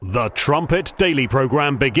The Trumpet Daily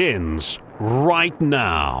program begins right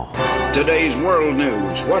now. Today's world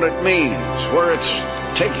news, what it means, where it's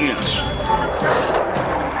taking us.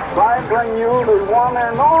 I bring you the one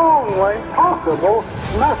and only possible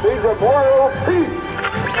message of world peace.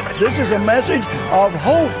 This is a message of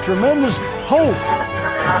hope, tremendous hope.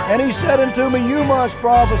 And he said unto me, you must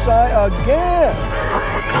prophesy again.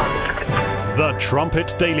 The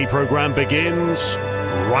Trumpet Daily program begins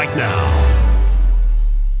right now.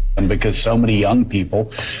 And because so many young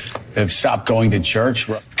people have stopped going to church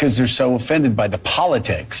because they're so offended by the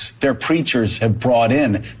politics their preachers have brought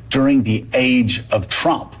in during the age of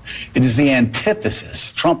Trump. It is the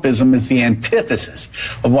antithesis. Trumpism is the antithesis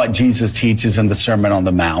of what Jesus teaches in the Sermon on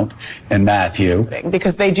the Mount in Matthew.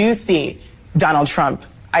 Because they do see Donald Trump,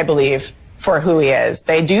 I believe, for who he is.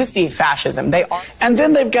 They do see fascism. And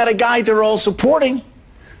then they've got a guy they're all supporting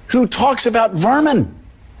who talks about vermin,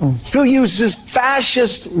 who uses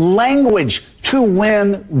fascist language to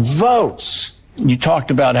win votes. You talked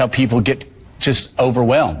about how people get just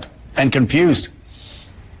overwhelmed and confused.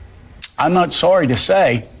 I'm not sorry to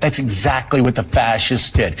say that's exactly what the fascists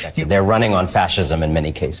did. They're running on fascism in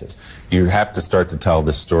many cases. You have to start to tell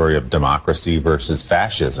the story of democracy versus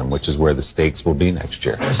fascism, which is where the stakes will be next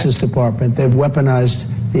year. Justice Department, they've weaponized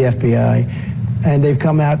the FBI. And they've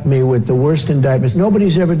come at me with the worst indictments.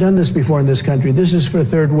 Nobody's ever done this before in this country. This is for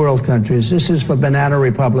third world countries. This is for banana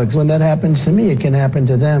republics. When that happens to me, it can happen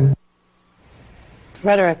to them.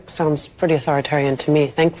 Rhetoric sounds pretty authoritarian to me,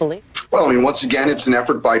 thankfully. Well, I mean, once again, it's an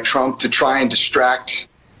effort by Trump to try and distract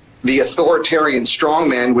the authoritarian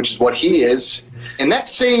strongman, which is what he is. And that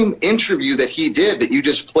same interview that he did that you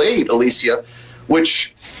just played, Alicia,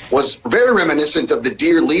 which was very reminiscent of the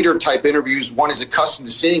dear leader type interviews one is accustomed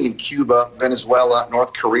to seeing in Cuba, Venezuela,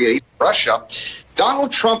 North Korea, Russia.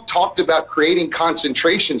 Donald Trump talked about creating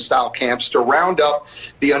concentration style camps to round up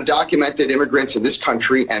the undocumented immigrants in this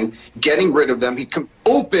country and getting rid of them. He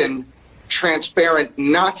open, transparent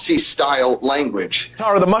Nazi-style language.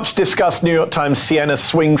 Tara, the much-discussed New York Times Siena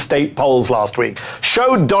swing state polls last week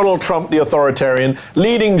showed Donald Trump, the authoritarian,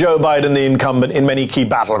 leading Joe Biden, the incumbent, in many key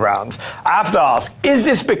battlegrounds. I have to ask, is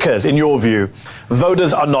this because, in your view,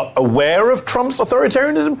 voters are not aware of Trump's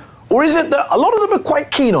authoritarianism? Or is it that a lot of them are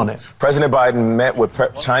quite keen on it? President Biden met with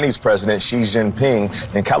Chinese President Xi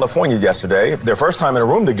Jinping in California yesterday, their first time in a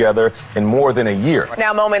room together in more than a year.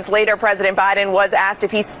 Now, moments later, President Biden was asked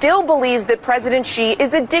if he still believes that President Xi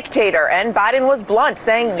is a dictator. And Biden was blunt,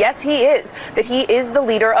 saying, yes, he is, that he is the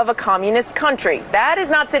leader of a communist country. That is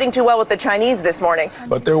not sitting too well with the Chinese this morning.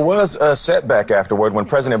 But there was a setback afterward when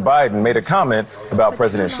President Biden made a comment about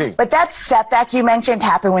President Xi. But that setback you mentioned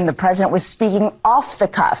happened when the president was speaking off the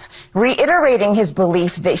cuff, reiterating his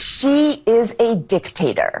belief that Xi is a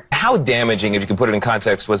dictator. How damaging, if you can put it in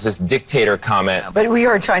context, was this dictator comment? But we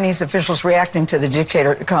heard Chinese officials reacting to the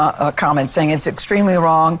dictator comment, saying it's extremely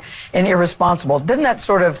wrong and irresponsible. Didn't that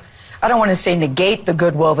sort of, I don't want to say negate the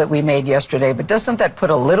goodwill that we made yesterday, but doesn't that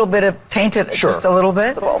put a little bit of, taint it just a little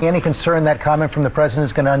bit? Any concern that comment from the president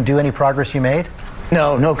is going to undo any progress you made?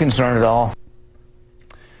 No concern at all.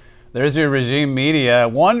 There's your regime media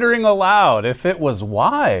wondering aloud if it was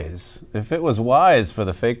wise for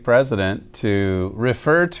the fake president to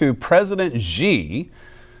refer to President Xi,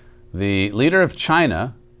 the leader of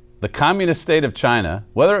China, the communist state of China,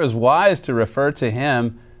 whether it was wise to refer to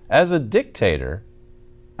him as a dictator.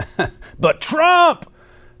 But Trump,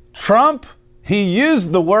 he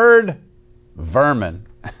used the word vermin.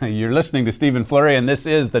 You're listening to Stephen Flurry, and this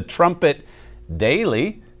is the Trumpet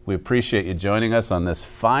Daily. We appreciate you joining us on this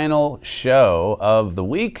final show of the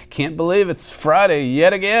week. Can't believe it's Friday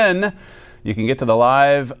yet again. You can get to the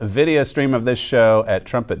live video stream of this show at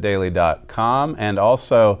trumpetdaily.com and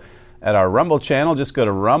also at our Rumble channel. Just go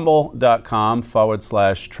to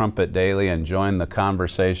rumble.com/trumpetdaily and join the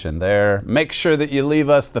conversation there. Make sure that you leave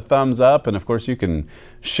us the thumbs up, and of course you can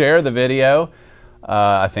share the video.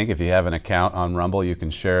 I think if you have an account on Rumble, you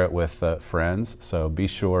can share it with friends. So be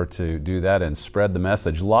sure to do that and spread the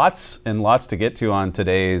message. Lots and lots to get to on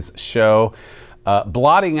today's show.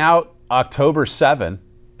 Blotting Out October 7.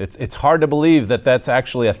 It's hard to believe that that's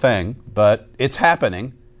actually a thing, but it's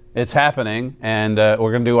happening. It's happening, and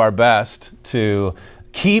we're going to do our best to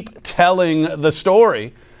keep telling the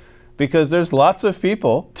story because there's lots of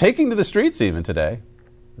people taking to the streets even today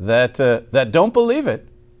that don't believe it.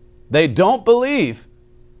 They don't believe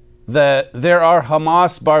that there are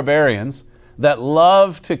Hamas barbarians that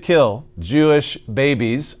love to kill Jewish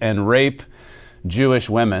babies and rape Jewish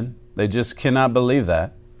women. They just cannot believe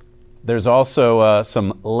that. There's also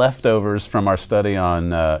some leftovers from our study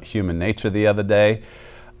on human nature the other day.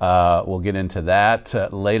 We'll get into that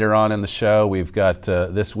later on in the show. We've got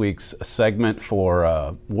this week's segment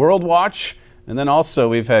for World Watch. And then also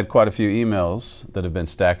we've had quite a few emails that have been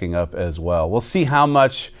stacking up as well. We'll see how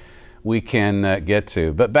much we can get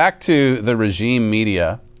to. But back to the regime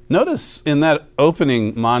media. Notice in that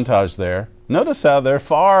opening montage there, notice how they're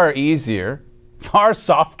far easier, far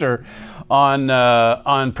softer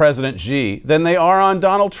on President Xi than they are on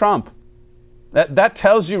Donald Trump. That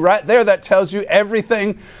tells you right there, that tells you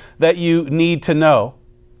everything that you need to know.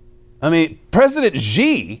 I mean, President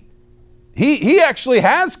Xi, he actually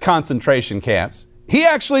has concentration camps. He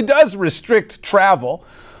actually does restrict travel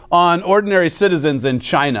on ordinary citizens in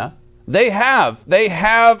China. They have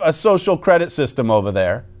a social credit system over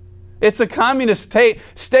there. It's a communist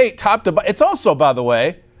state top to bottom. It's also, by the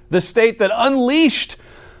way, the state that unleashed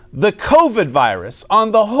the COVID virus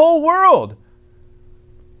on the whole world.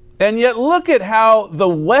 And yet look at how the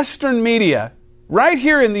Western media, right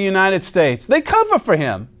here in the United States, they cover for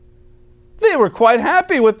him. They were quite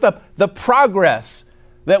happy with the progress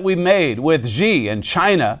that we made with Xi and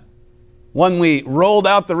China when we rolled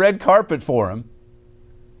out the red carpet for him.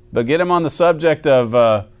 But get him on the subject of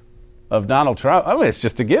Donald Trump. I mean, it's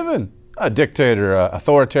just a given. A dictator,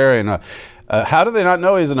 authoritarian. How do they not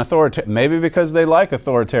know he's an authoritarian? Maybe because they like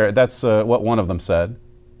authoritarian. That's what one of them said.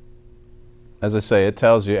 As I say, it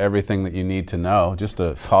tells you everything that you need to know. Just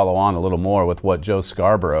to follow on a little more with what Joe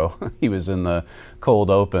Scarborough, he was in the cold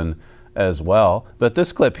open as well. But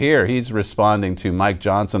this clip here, he's responding to Mike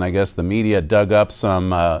Johnson. I guess the media dug up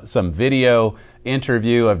some video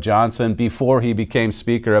interview of Johnson before he became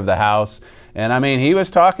Speaker of the House. And I mean, he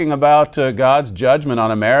was talking about God's judgment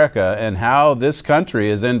on America and how this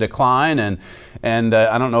country is in decline. And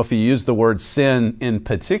I don't know if he used the word sin in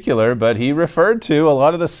particular, but he referred to a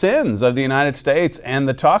lot of the sins of the United States. And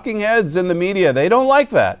the talking heads in the media, they don't like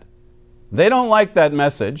that. They don't like that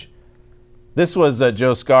message. This was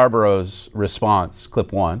Joe Scarborough's response,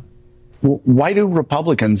 clip one. Why do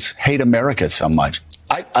Republicans hate America so much?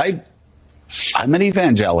 I'm an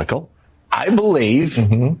evangelical. I believe,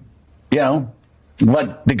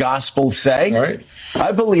 what the Gospels say. Right.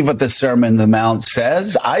 I believe what the Sermon on the Mount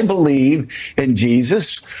says. I believe in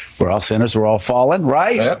Jesus. We're all sinners. We're all fallen,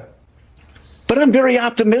 right? Yep. But I'm very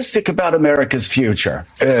optimistic about America's future.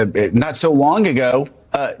 Not so long ago,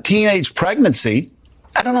 teenage pregnancy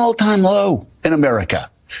at an all-time low in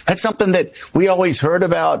America. That's something that we always heard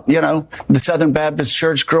about, the Southern Baptist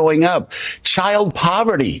Church growing up. Child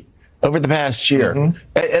poverty over the past year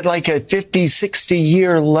at like a 50,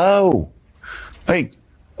 60-year low. Like,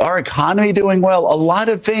 our economy doing well, a lot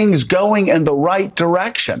of things going in the right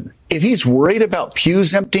direction. If he's worried about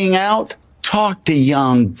pews emptying out, talk to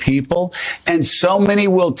young people. And so many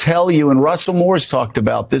will tell you, and Russell Moore's talked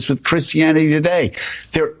about this with Christianity Today,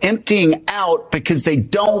 they're emptying out because they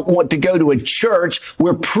don't want to go to a church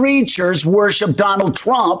where preachers worship Donald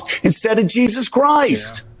Trump instead of Jesus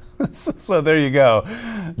Christ. Yeah. So there you go.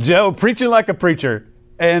 Joe preaching like a preacher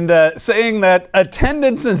and saying that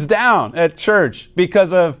attendance is down at church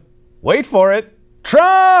because of, wait for it,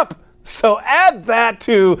 Trump. So add that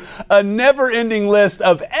to a never-ending list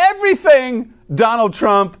of everything Donald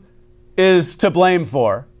Trump is to blame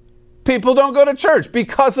for. People don't go to church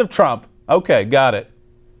because of Trump. Okay, got it.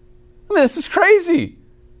 I mean, this is crazy.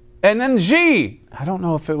 And then Xi. I don't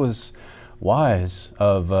know if it was wise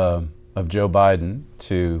of Joe Biden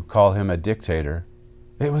to call him a dictator.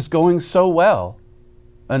 It was going so well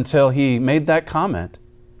until he made that comment.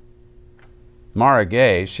 Mara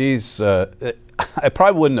Gay, I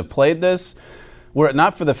probably wouldn't have played this were it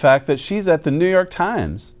not for the fact that she's at the New York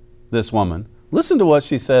Times, this woman. Listen to what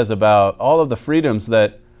she says about all of the freedoms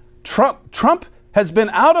that Trump has been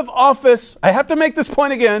out of office. I have to make this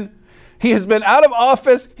point again. He has been out of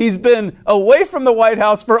office. He's been away from the White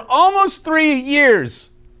House for almost 3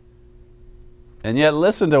 years. And yet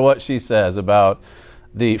listen to what she says about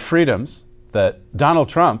the freedoms that Donald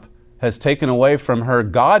Trump has taken away from her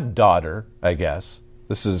goddaughter, I guess.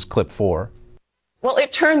 This is clip 4. Well,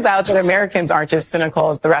 it turns out that Americans aren't as cynical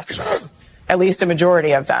as the rest of us, at least a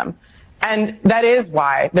majority of them. And that is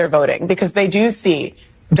why they're voting, because they do see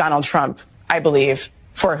Donald Trump, I believe,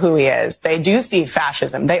 for who he is. They do see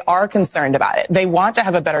fascism. They are concerned about it. They want to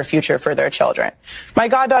have a better future for their children. My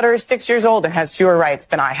goddaughter is 6 years old and has fewer rights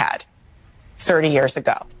than I had 30 years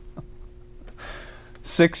ago.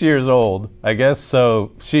 6 years old, I guess.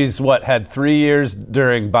 So she's had 3 years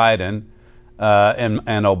during Biden and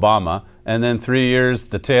Obama, and then 3 years,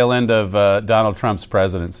 the tail end of Donald Trump's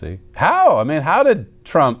presidency. How? I mean, how did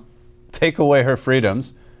Trump take away her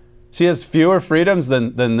freedoms? She has fewer freedoms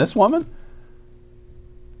than this woman?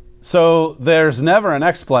 So there's never an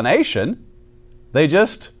explanation. They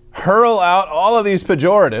just hurl out all of these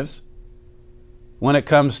pejoratives when it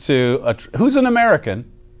comes to who's an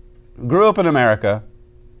American, grew up in America,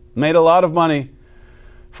 made a lot of money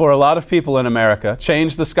for a lot of people in America,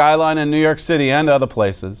 changed the skyline in New York City and other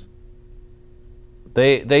places.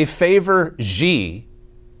 They favor Xi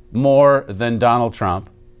more than Donald Trump.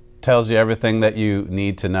 Tells you everything that you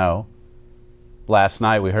need to know. Last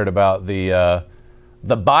night we heard about the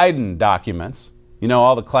Biden documents. You know,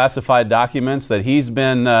 all the classified documents that he's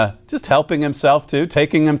been just helping himself to,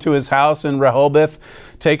 taking him to his house in Rehoboth,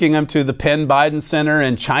 taking him to the Penn Biden Center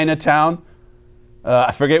in Chinatown.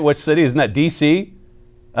 I forget which city, isn't that D.C.?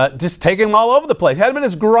 Just taking him all over the place. Had him in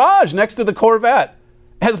his garage next to the Corvette.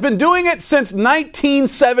 Has been doing it since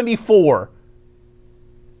 1974.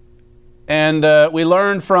 And we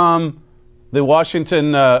learned from the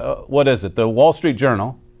Washington, the Wall Street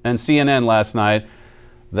Journal and CNN last night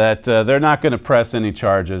that they're not going to press any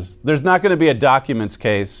charges. There's not going to be a documents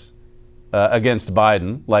case against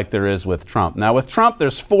Biden like there is with Trump. Now, with Trump,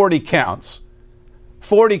 there's 40 counts.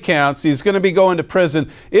 40 counts. He's going to be going to prison.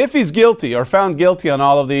 If he's guilty or found guilty on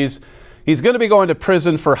all of these, he's going to be going to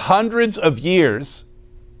prison for hundreds of years.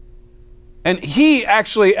 And he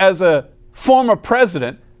actually, as a former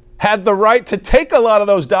president, had the right to take a lot of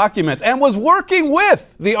those documents and was working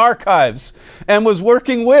with the archives and was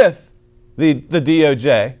working with the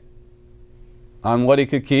DOJ on what he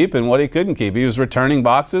could keep and what he couldn't keep. He was returning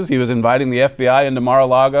boxes. He was inviting the FBI into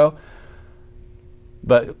Mar-a-Lago.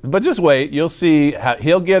 But just wait, you'll see how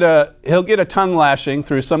he'll get a tongue lashing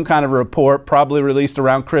through some kind of report, probably released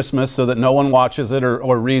around Christmas so that no one watches it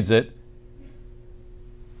or reads it.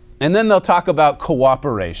 And then they'll talk about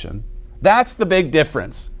cooperation. That's the big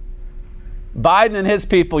difference. Biden and his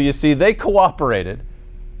people, you see, they cooperated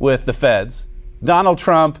with the feds. Donald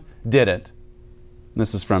Trump didn't.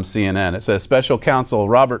 This is from CNN. It says Special Counsel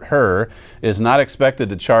Robert Hur is not expected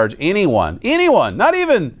to charge anyone, not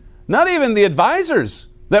even the advisors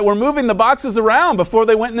that were moving the boxes around before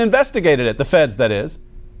they went and investigated it, the feds, that is.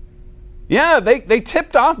 Yeah, they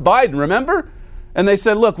tipped off Biden, remember? And they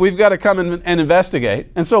said, look, we've got to come and investigate.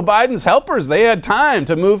 And so Biden's helpers, they had time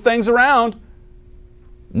to move things around.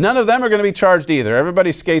 None of them are going to be charged either.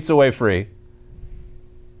 Everybody skates away free.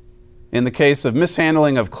 In the case of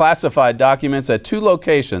mishandling of classified documents at 2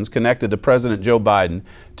 locations connected to President Joe Biden,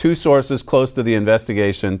 2 sources close to the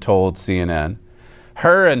investigation told CNN.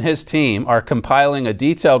 Hur and his team are compiling a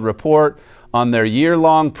detailed report on their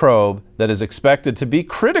year-long probe that is expected to be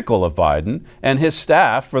critical of Biden and his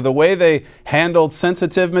staff for the way they handled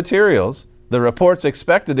sensitive materials. The report's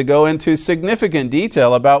expected to go into significant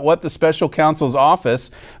detail about what the special counsel's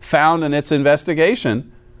office found in its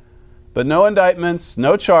investigation. But no indictments,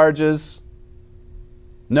 no charges,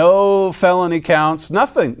 no felony counts,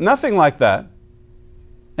 nothing like that.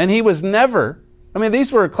 And he was never,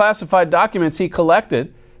 these were classified documents he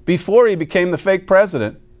collected before he became the fake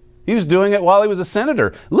president. He was doing it while he was a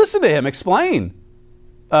senator. Listen to him explain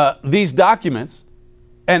these documents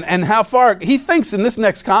and how far he thinks in this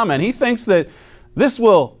next comment. He thinks that this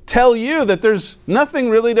will tell you that there's nothing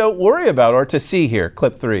really to worry about or to see here.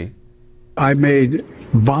 Clip 3. I made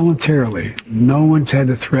voluntarily, no one's had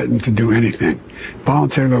to threaten to do anything.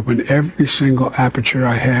 Voluntarily open every single aperture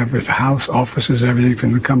I have with house, offices, everything for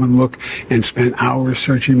them to come and look and spend hours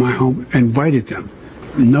searching my home. Invited them.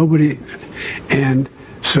 Nobody. And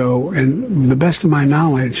so, in the best of my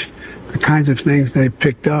knowledge, the kinds of things they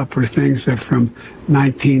picked up are things that from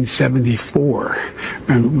 1974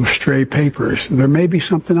 and stray papers. There may be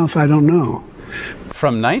something else I don't know.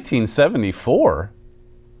 From 1974?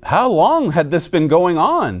 How long had this been going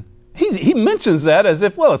on? He mentions that as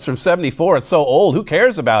if, well, it's from 74. It's so old. Who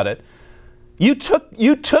cares about it? You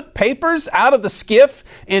took papers out of the SCIF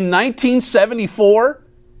in 1974?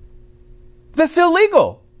 That's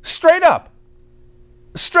illegal. Straight up.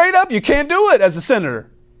 Straight up, you can't do it as a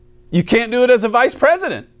senator. You can't do it as a vice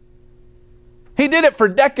president. He did it for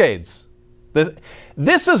decades.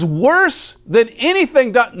 This is worse than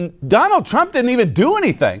anything. Donald Trump didn't even do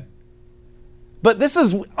anything. But this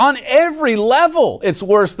is on every level, it's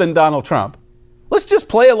worse than Donald Trump. Let's just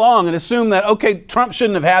play along and assume that, okay, Trump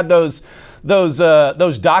shouldn't have had those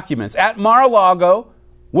documents. At Mar-a-Lago,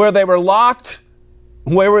 where they were locked,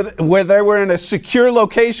 where they were in a secure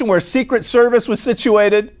location where Secret Service was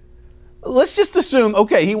situated. Let's just assume,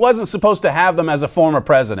 okay, he wasn't supposed to have them as a former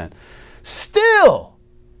president. Still.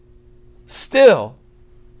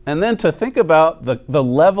 And then to think about the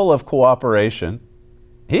level of cooperation.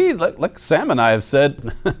 He, like Sam and I have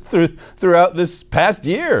said throughout this past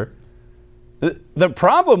year, the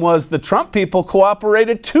problem was the Trump people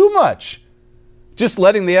cooperated too much. just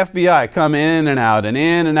letting the FBI come in and out and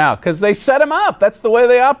in and out because they set them up. That's the way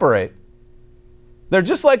they operate. They're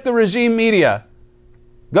just like the regime media.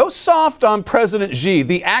 Go soft on President Xi,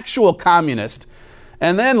 the actual communist,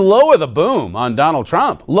 and then lower the boom on Donald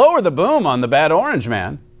Trump. Lower the boom on the bad orange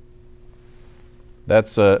man.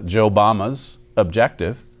 That's Joe Obama's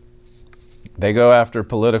objective. They go after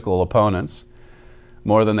political opponents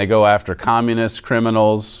more than they go after communists,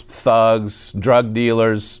 criminals, thugs, drug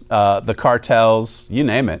dealers, the cartels, you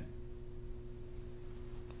name it.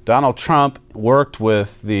 Donald Trump worked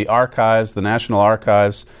with the archives, the National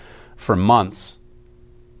Archives, for months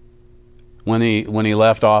when he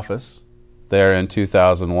left office there in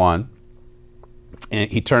 2001.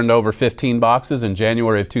 And he turned over 15 boxes in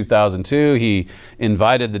January of 2002. He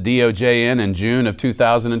invited the DOJ in June of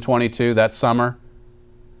 2022, that summer.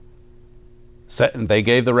 They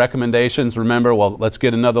gave the recommendations. Remember, well, let's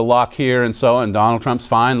get another lock here and so on. Donald Trump's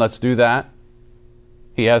fine, let's do that.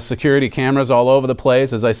 He has security cameras all over the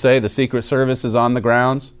place. As I say, the Secret Service is on the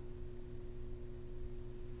grounds.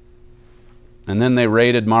 And then they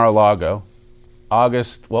raided Mar-a-Lago.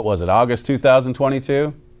 August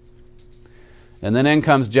 2022? And then in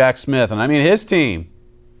comes Jack Smith. And I mean, his team,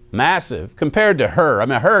 massive compared to her. I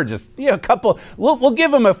mean, her just, a couple, we'll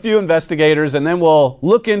give them a few investigators and then we'll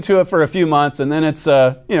look into it for a few months and then it's,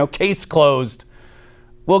 case closed.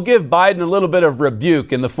 We'll give Biden a little bit of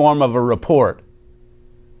rebuke in the form of a report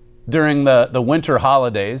during the winter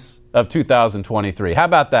holidays of 2023. How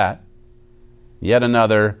about that? Yet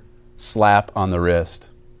another slap on the wrist.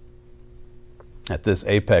 At this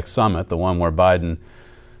APEC summit, the one where Biden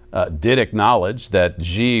did acknowledge that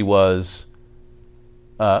Xi was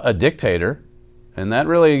a dictator, and that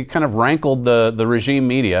really kind of rankled the regime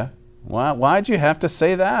media. Why'd you have to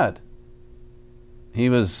say that? He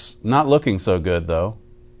was not looking so good, though,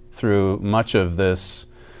 through much of this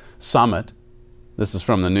summit. This is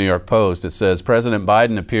from the New York Post. It says, President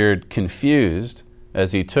Biden appeared confused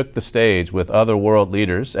as he took the stage with other world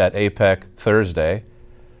leaders at APEC Thursday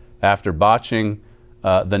after botching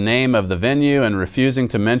the name of the venue and refusing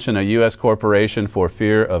to mention a U.S. corporation for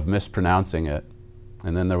fear of mispronouncing it.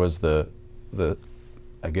 And then there was the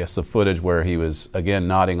footage where he was, again,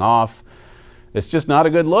 nodding off. It's just not a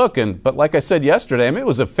good look. But like I said yesterday, I mean, it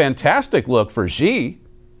was a fantastic look for Xi.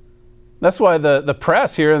 That's why the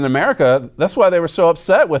press here in America, that's why they were so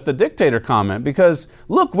upset with the dictator comment. Because,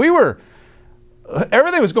 look,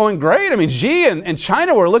 everything was going great. I mean, Xi and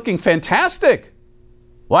China were looking fantastic.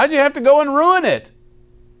 Why'd you have to go and ruin it?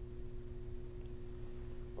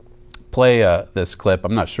 Play this clip.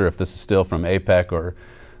 I'm not sure if this is still from APEC or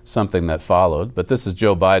something that followed, but this is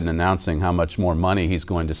Joe Biden announcing how much more money he's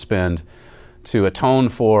going to spend to atone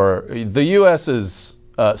for the U.S.'s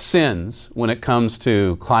sins when it comes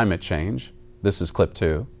to climate change. This is clip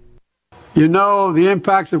 2. You know, the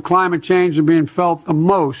impacts of climate change are being felt the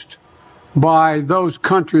most by those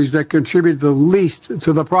countries that contribute the least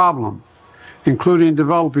to the problem, including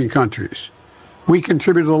developing countries. We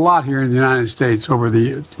contributed a lot here in the United States over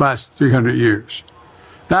the last 300 years.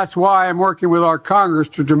 That's why I'm working with our Congress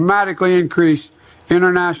to dramatically increase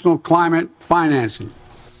international climate financing.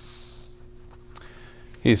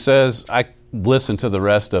 He says, I listened to the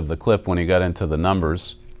rest of the clip when he got into the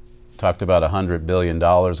numbers, talked about $100 billion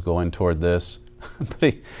going toward this.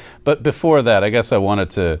 But before that, I guess I wanted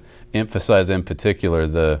to emphasize in particular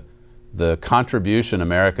the contribution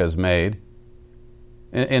America has made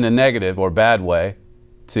in a negative or bad way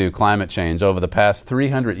to climate change over the past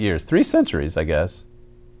 300 years, 3 centuries, I guess,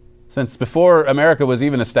 since before America was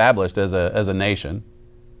even established as a nation.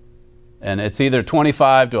 And it's either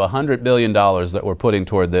 $25 to $100 billion that we're putting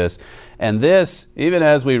toward this. And this, even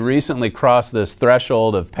as we recently crossed this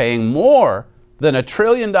threshold of paying more than $1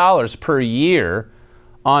 trillion per year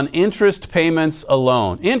on interest payments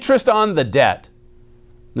alone, interest on the debt.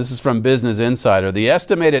 This is from Business Insider. The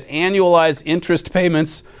estimated annualized interest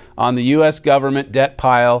payments on the U.S. government debt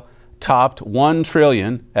pile topped $1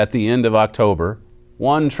 trillion at the end of October.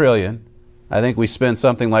 $1 trillion. I think we spent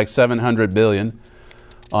something like $700 billion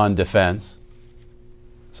on defense.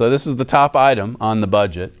 So this is the top item on the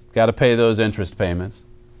budget. Got to pay those interest payments.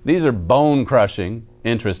 These are bone-crushing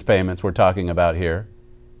interest payments we're talking about here.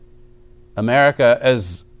 America,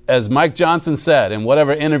 as Mike Johnson said in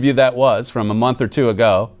whatever interview that was from a month or two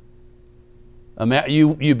ago,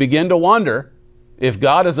 you begin to wonder if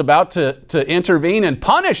God is about to intervene and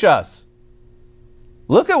punish us.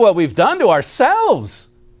 Look at what we've done to ourselves.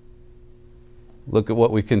 Look at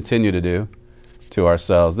what we continue to do to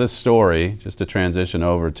ourselves. This story, just to transition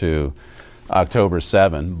over to October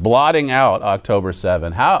 7, blotting out October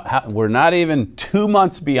 7. How we're not even 2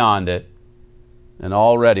 months beyond it, and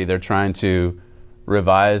already they're trying to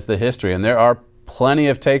revise the history. And there are plenty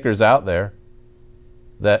of takers out there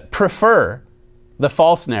that prefer the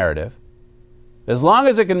false narrative, as long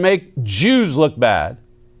as it can make Jews look bad.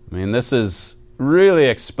 I mean, this is really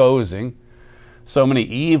exposing so many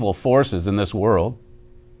evil forces in this world.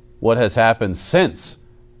 What has happened since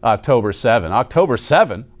October 7. October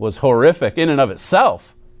 7 was horrific in and of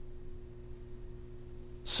itself.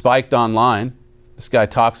 Spiked Online, this guy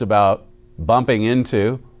talks about bumping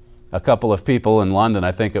into a couple of people in London,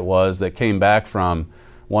 I think it was, that came back from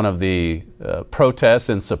one of the protests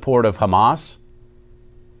in support of Hamas.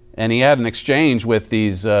 And he had an exchange with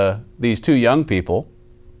these two young people.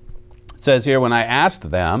 It says here, when I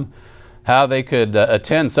asked them how they could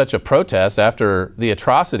attend such a protest after the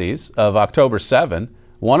atrocities of October 7,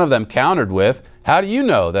 one of them countered with, how do you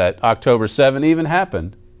know that October 7 even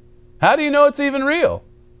happened? How do you know it's even real?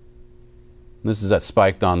 This is at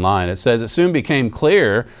Spiked Online. It says, it soon became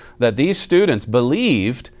clear that these students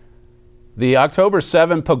believed the October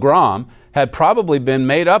 7 pogrom had probably been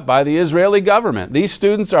made up by the Israeli government. These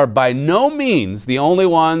students are by no means the only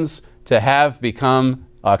ones to have become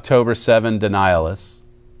October 7 denialists.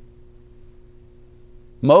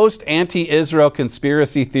 Most anti-Israel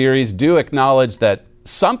conspiracy theories do acknowledge that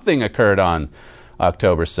something occurred on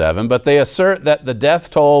October 7, but they assert that the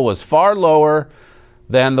death toll was far lower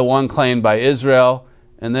than the one claimed by Israel.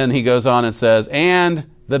 And then he goes on and says, and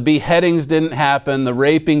the beheadings didn't happen, the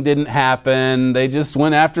raping didn't happen, they just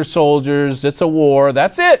went after soldiers, it's a war,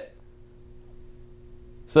 that's it.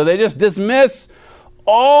 So they just dismiss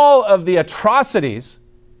all of the atrocities,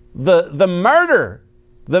 the murder,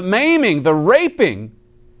 the maiming, the raping.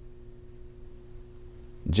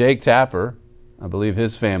 Jake Tapper, I believe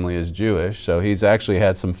his family is Jewish, so he's actually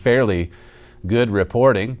had some fairly good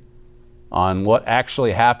reporting on what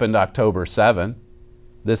actually happened October 7.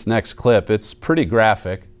 This next clip, it's pretty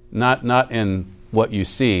graphic, not in what you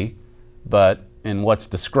see, but in what's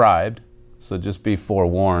described. So just be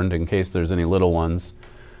forewarned in case there's any little ones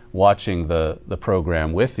watching the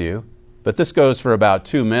program with you. But this goes for about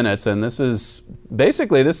 2 minutes, and this is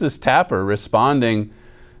Tapper responding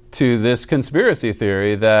to this conspiracy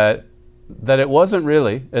theory that it wasn't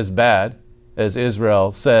really as bad as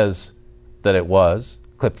Israel says that it was.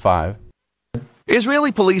 Clip 5.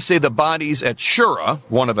 Israeli police say the bodies at Shura,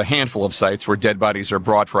 one of a handful of sites where dead bodies are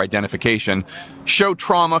brought for identification, show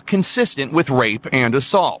trauma consistent with rape and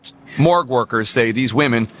assault. Morgue workers say these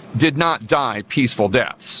women did not die peaceful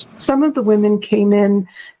deaths. Some of the women came in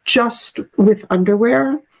just with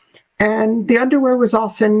underwear, and the underwear was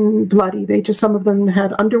often bloody. Some of them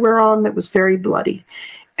had underwear on that was very bloody.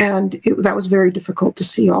 And that was very difficult to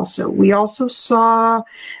see also. We also saw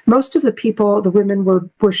most of the women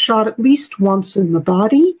were shot at least once in the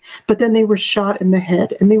body, but then they were shot in the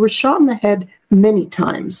head. And they were shot in the head many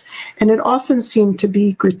times. And it often seemed to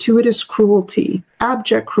be gratuitous cruelty,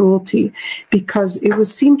 abject cruelty, because it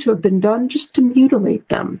seemed to have been done just to mutilate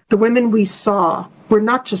them. The women we saw were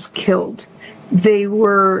not just killed. They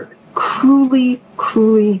were cruelly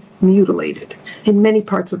mutilated in many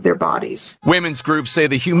parts of their bodies. Women's groups say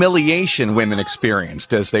the humiliation women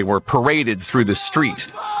experienced as they were paraded through the street,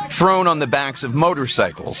 thrown on the backs of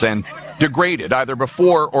motorcycles, and degraded either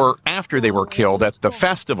before or after they were killed at the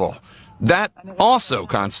festival. That also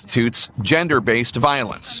constitutes gender-based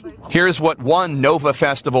violence. Here's what one Nova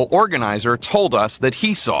Festival organizer told us that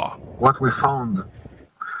he saw. What we found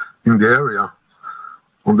in the area,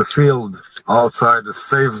 on the field, outside the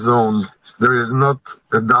safe zone, there is not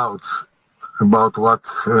a doubt about what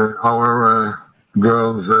our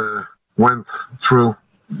girls went through,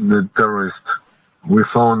 the terrorists. We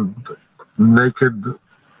found naked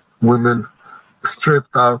women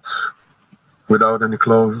stripped out without any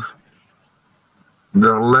clothes.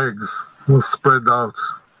 Their legs were spread out.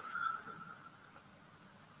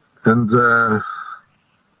 And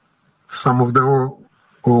some of them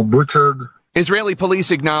were butchered. Israeli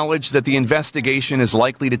police acknowledged that the investigation is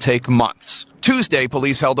likely to take months. Tuesday,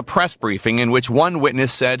 police held a press briefing in which one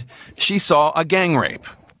witness said she saw a gang rape.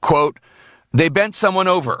 Quote, they bent someone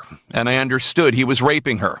over, and I understood he was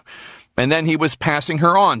raping her. And then he was passing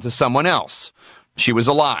her on to someone else. She was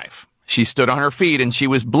alive. She stood on her feet and she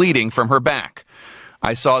was bleeding from her back.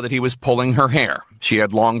 I saw that he was pulling her hair. She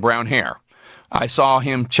had long brown hair. I saw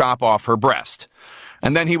him chop off her breast.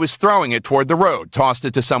 And then he was throwing it toward the road, tossed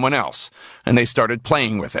it to someone else, and they started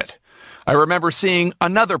playing with it. I remember seeing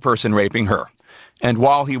another person raping her, and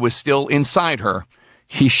while he was still inside her,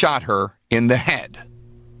 he shot her in the head.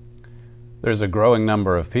 There's a growing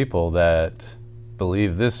number of people that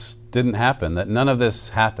believe this didn't happen, that none of this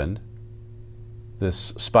happened.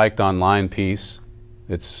 This Spiked Online piece,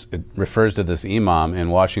 it refers to this imam in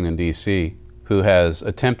Washington, D.C., who has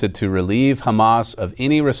attempted to relieve Hamas of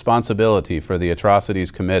any responsibility for the atrocities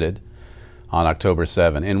committed on October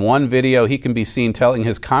 7. In one video, he can be seen telling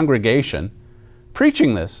his congregation,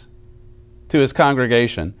 preaching this to his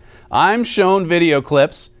congregation, I'm shown video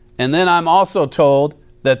clips, and then I'm also told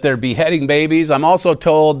that they're beheading babies. I'm also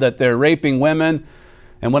told that they're raping women.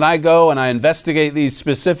 And when I go and I investigate these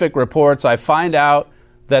specific reports, I find out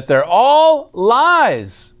that they're all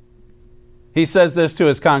lies. He says this to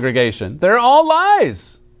his congregation. They're all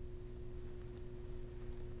lies.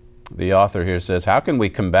 The author here says, how can we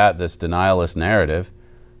combat this denialist narrative?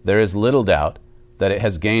 There is little doubt that it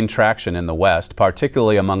has gained traction in the West,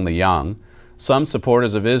 particularly among the young. Some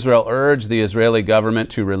supporters of Israel urge the Israeli government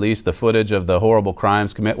to release the footage of the horrible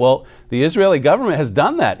crimes committed. Well, the Israeli government has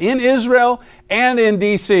done that in Israel and in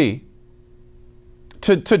D.C.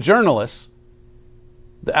 to journalists.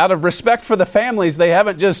 Out of respect for the families, they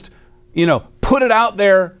haven't just, put it out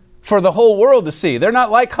there for the whole world to see. They're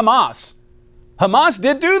not like Hamas. Hamas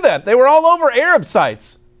did do that. They were all over Arab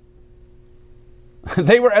sites.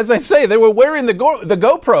 They were, as I say, they were wearing the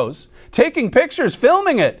GoPros, taking pictures,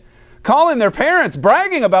 filming it, calling their parents,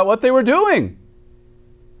 bragging about what they were doing.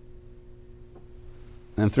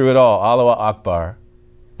 And through it all, Allahu Akbar,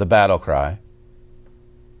 the battle cry.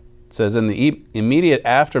 It says, in the immediate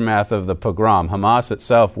aftermath of the pogrom, Hamas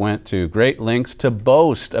itself went to great lengths to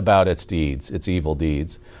boast about its deeds, its evil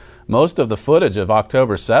deeds. Most of the footage of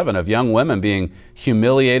October 7 of young women being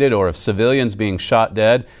humiliated or of civilians being shot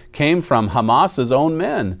dead came from Hamas's own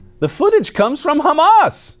men. The footage comes from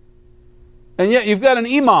Hamas. And yet you've got an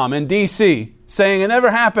imam in D.C. saying it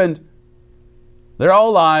never happened. They're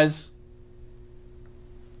all lies.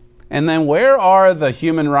 And then where are the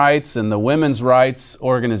human rights and the women's rights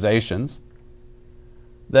organizations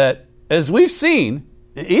that, as we've seen,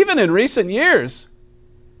 even in recent years,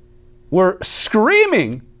 were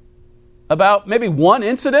screaming about maybe one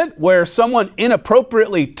incident where someone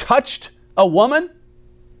inappropriately touched a woman?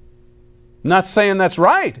 I'm not saying that's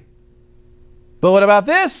right. But what about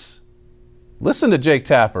this? Listen to Jake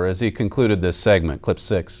Tapper as he concluded this segment, clip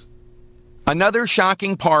 6. Another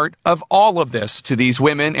shocking part of all of this to these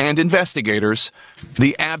women and investigators,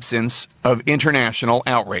 the absence of international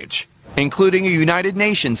outrage, including a United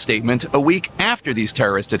Nations statement a week after these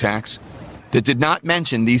terrorist attacks that did not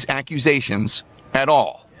mention these accusations at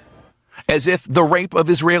all, as if the rape of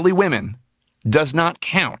Israeli women does not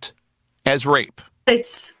count as rape.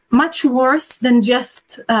 It's much worse than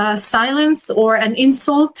just silence or an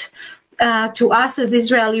insult to us as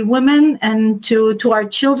Israeli women and to our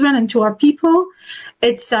children and to our people.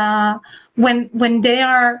 It's when they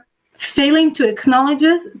are failing to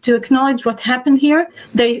acknowledge what happened here,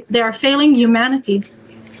 they are failing humanity.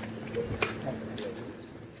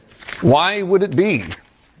 Why would it be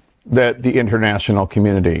that the international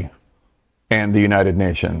community and the United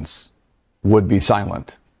Nations would be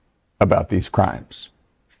silent about these crimes?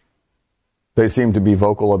 They seem to be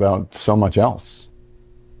vocal about so much else.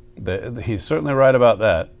 He's certainly right about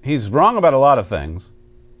that. He's wrong about a lot of things,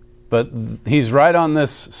 but he's right on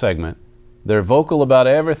this segment. They're vocal about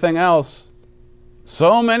everything else.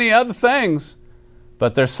 So many other things,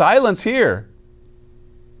 but their silence here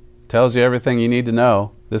tells you everything you need to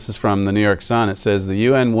know. This is from the New York Sun. It says the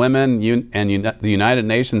UN Women and the United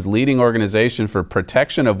Nations leading organization for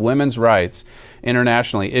protection of women's rights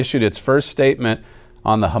internationally issued its first statement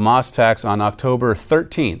on the Hamas attacks on October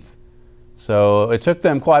 13th. So it took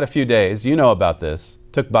them quite a few days. You know about this.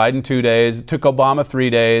 It took Biden 2 days. It took Obama 3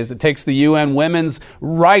 days. It takes the UN Women's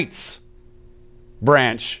Rights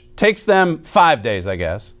branch. It takes them 5 days, I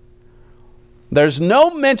guess. There's no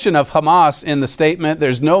mention of Hamas in the statement.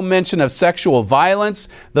 There's no mention of sexual violence.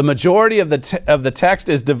 The majority of the text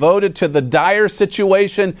is devoted to the dire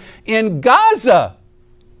situation in Gaza.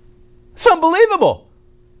 It's unbelievable.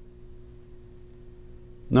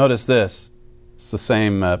 Notice this. It's the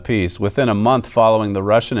same piece. Within a month following the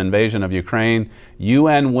Russian invasion of Ukraine,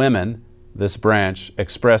 UN Women, this branch,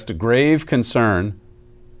 expressed grave concern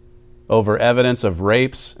over evidence of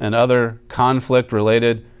rapes and other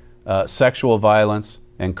conflict-related sexual violence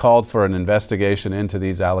and called for an investigation into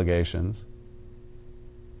these allegations.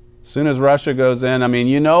 As soon as Russia goes in, I mean,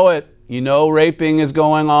 you know it. You know raping is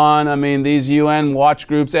going on. I mean, these UN watch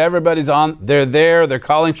groups, everybody's on. They're there. They're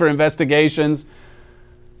calling for investigations.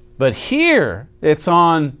 But here, it's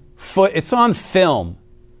on film.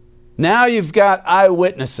 Now you've got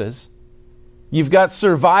eyewitnesses. You've got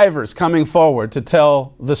survivors coming forward to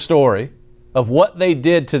tell the story of what they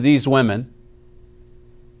did to these women.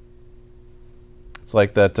 It's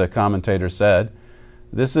like that commentator said.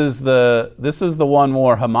 This is the one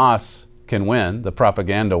war Hamas can win, the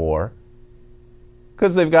propaganda war.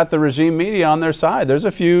 because they've got the regime media on their side. There's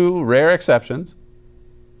a few rare exceptions.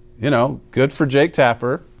 Good for Jake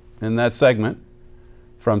Tapper in that segment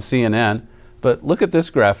from CNN. But look at this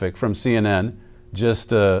graphic from CNN just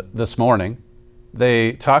this morning.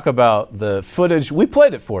 They talk about the footage. We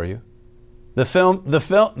played it for you. The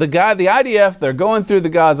IDF, they're going through the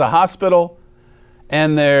Gaza hospital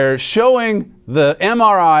and they're showing the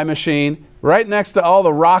MRI machine right next to all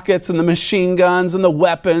the rockets and the machine guns and the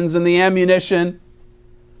weapons and the ammunition.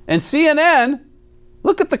 And CNN,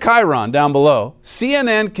 look at the chyron down below.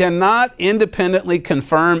 CNN cannot independently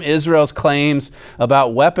confirm Israel's claims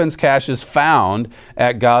about weapons caches found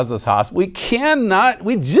at Gaza's hospital. We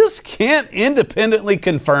just can't independently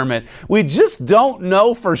confirm it. We just don't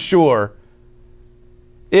know for sure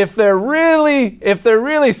if they're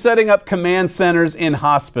really setting up command centers in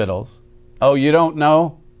hospitals. Oh, you don't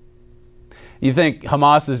know? You think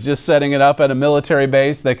Hamas is just setting it up at a military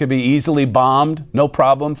base that could be easily bombed, no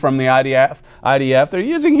problem, from the IDF? They're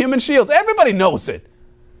using human shields. Everybody knows it.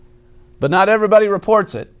 But not everybody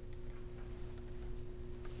reports it.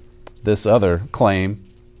 This other claim,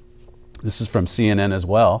 this is from CNN as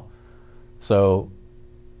well. So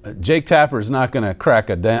Jake Tapper is not going to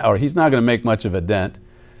crack a dent, or he's not going to make much of a dent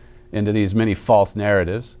into these many false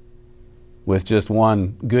narratives with just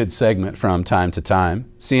one good segment from time to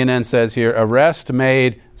time. CNN says here, arrest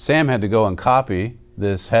made. Sam had to go and copy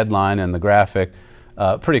this headline and the graphic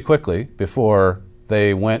pretty quickly before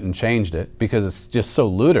they went and changed it because it's just so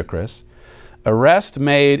ludicrous. Arrest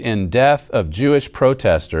made in death of Jewish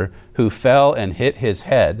protester who fell and hit his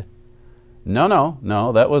head. No,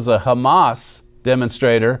 that was a Hamas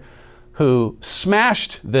demonstrator who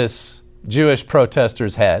smashed this Jewish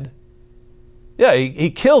protester's head. Yeah, he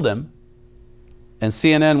killed him. And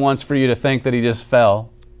CNN wants for you to think that he just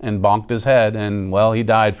fell and bonked his head and, well, he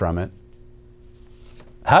died from it.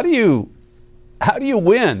 How do you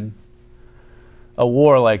win a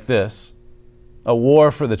war like this, a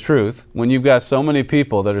war for the truth, when you've got so many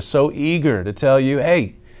people that are so eager to tell you,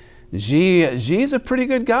 hey, Xi's a pretty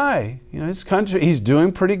good guy. His country, he's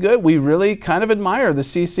doing pretty good. We really kind of admire the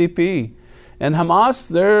CCP. And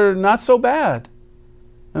Hamas, they're not so bad.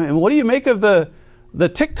 I mean, what do you make of the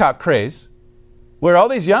TikTok craze, where all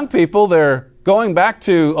these young people, they're going back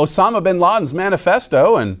to Osama bin Laden's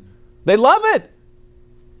manifesto and they love it.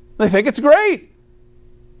 They think it's great.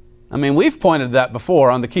 I mean, we've pointed that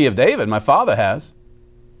before on the Key of David, my father has,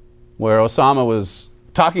 where Osama was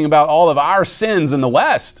talking about all of our sins in the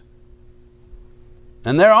West.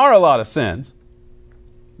 And there are a lot of sins,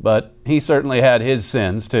 but he certainly had his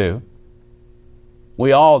sins too.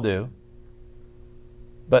 We all do.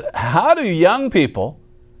 But how do young people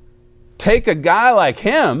take a guy like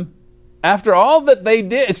him after all that they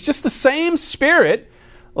did? It's just the same spirit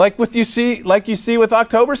like you see with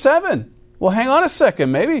October 7. Well, hang on a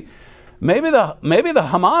second. Maybe the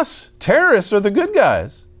Hamas terrorists are the good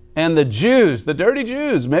guys. And the Jews, the dirty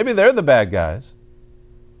Jews, maybe they're the bad guys.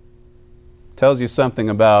 Tells you something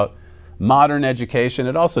about modern education.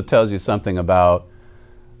 It also tells you something about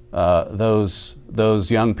those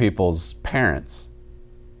young people's parents.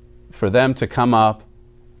 For them to come up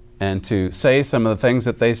and to say some of the things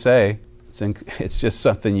that they say, it's just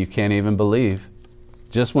something you can't even believe.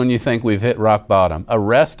 Just when you think we've hit rock bottom.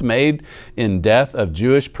 Arrest made in death of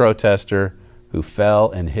Jewish protester who fell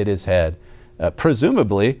and hit his head.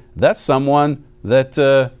 Presumably, that's someone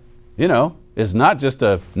that, is not just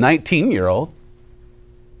a 19-year-old,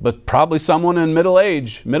 but probably someone in in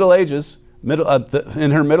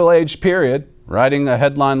her middle age period, writing a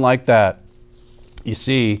headline like that. You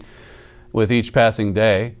see, with each passing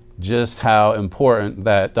day, just how important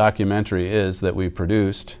that documentary is that we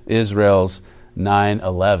produced, Israel's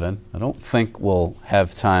 9/11. I don't think we'll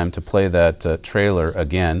have time to play that trailer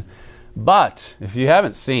again. But if you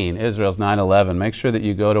haven't seen Israel's 9/11, make sure that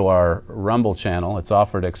you go to our Rumble channel. It's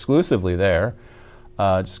offered exclusively there.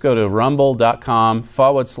 Just go to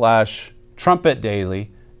rumble.com/Trumpet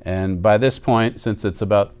Daily. And by this point, since it's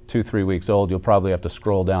about 2-3 weeks old, you'll probably have to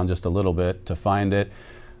scroll down just a little bit to find it.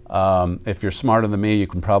 If you're smarter than me, you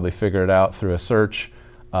can probably figure it out through a search.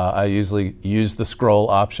 I usually use the scroll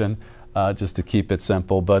option just to keep it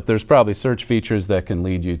simple, but there's probably search features that can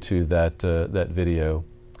lead you to that video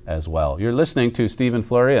as well. You're listening to Stephen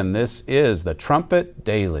Flurry, and this is the Trumpet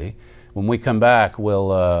Daily. When we come back,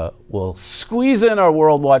 we'll squeeze in our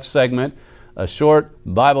World Watch segment, a short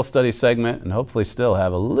Bible study segment, and hopefully still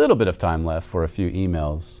have a little bit of time left for a few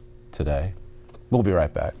emails today. We'll be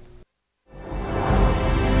right back.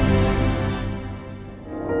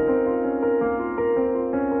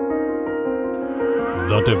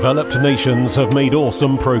 The developed nations have made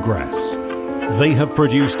awesome progress. They have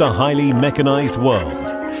produced a highly mechanized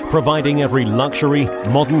world, providing every luxury,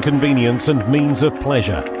 modern convenience and means of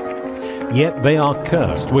pleasure. Yet they are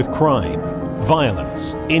cursed with crime,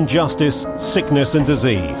 violence, injustice, sickness and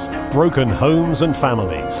disease, broken homes and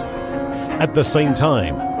families. At the same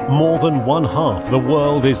time, more than one-half the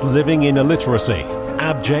world is living in illiteracy,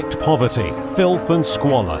 abject poverty, filth and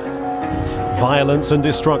squalor. Violence and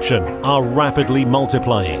destruction are rapidly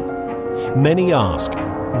multiplying. Many ask,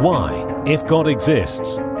 why, if God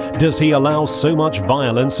exists, does he allow so much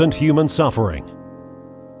violence and human suffering?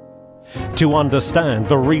 To understand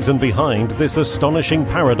the reason behind this astonishing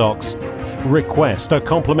paradox, request a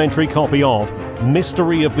complimentary copy of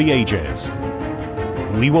Mystery of the Ages.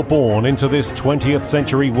 We were born into this 20th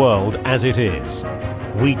century world as it is.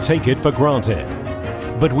 We take it for granted,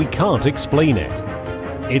 but we can't explain it.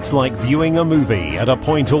 It's like viewing a movie at a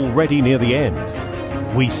point already near the end.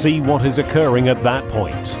 We see what is occurring at that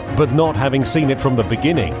point, but not having seen it from the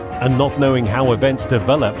beginning and not knowing how events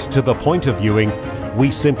developed to the point of viewing,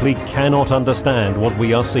 we simply cannot understand what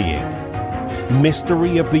we are seeing.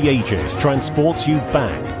 Mystery of the Ages transports you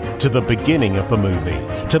back to the beginning of the movie,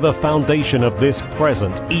 to the foundation of this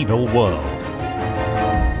present evil world.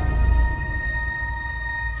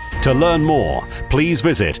 To learn more, please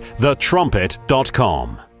visit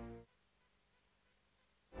thetrumpet.com.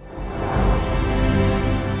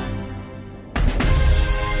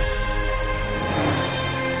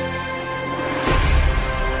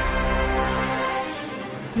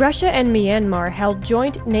 Russia and Myanmar held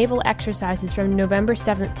joint naval exercises from November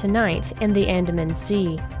 7th to 9th in the Andaman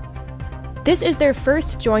Sea. This is their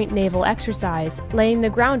first joint naval exercise, laying the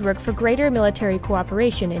groundwork for greater military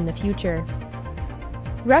cooperation in the future.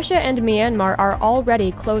 Russia and Myanmar are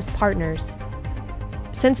already close partners.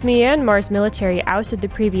 Since Myanmar's military ousted the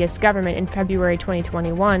previous government in February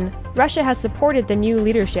 2021, Russia has supported the new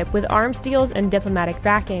leadership with arms deals and diplomatic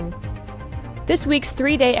backing. This week's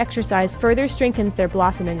three-day exercise further strengthens their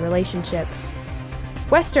blossoming relationship.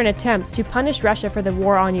 Western attempts to punish Russia for the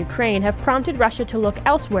war on Ukraine have prompted Russia to look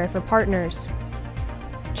elsewhere for partners.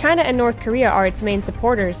 China and North Korea are its main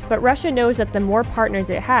supporters, but Russia knows that the more partners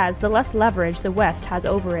it has, the less leverage the West has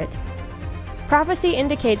over it. Prophecy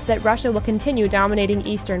indicates that Russia will continue dominating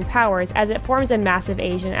Eastern powers as it forms a massive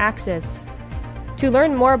Asian axis. To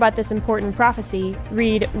learn more about this important prophecy,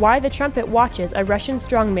 read Why the Trumpet Watches a Russian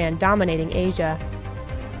Strongman Dominating Asia.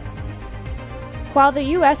 While the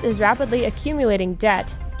U.S. is rapidly accumulating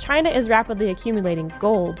debt, China is rapidly accumulating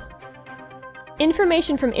gold.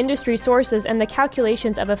 Information from industry sources and the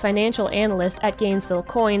calculations of a financial analyst at Gainesville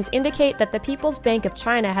Coins indicate that the People's Bank of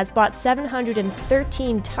China has bought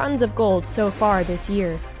 713 tons of gold so far this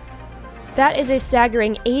year. That is a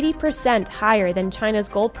staggering 80% higher than China's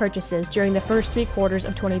gold purchases during the first 3 quarters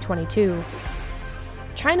of 2022.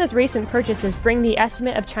 China's recent purchases bring the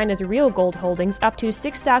estimate of China's real gold holdings up to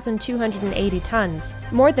 6,280 tons,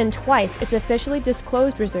 more than twice its officially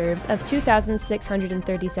disclosed reserves of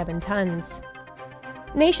 2,637 tons.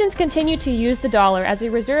 Nations continue to use the dollar as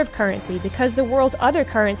a reserve currency because the world's other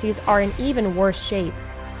currencies are in even worse shape.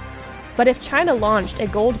 But if China launched a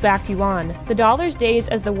gold-backed yuan, the dollar's days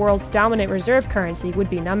as the world's dominant reserve currency would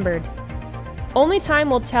be numbered. Only time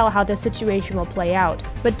will tell how this situation will play out,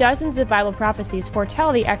 but dozens of Bible prophecies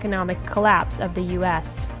foretell the economic collapse of the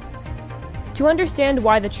U.S. To understand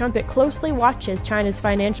why the trumpet closely watches China's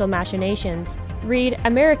financial machinations, read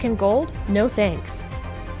American Gold? No thanks.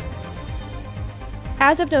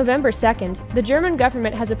 As of November 2nd, the German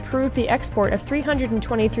government has approved the export of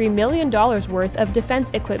 $323 million worth of defense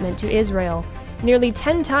equipment to Israel, nearly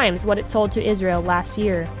 10 times what it sold to Israel last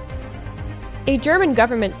year. A German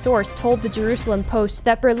government source told the Jerusalem Post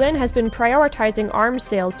that Berlin has been prioritizing arms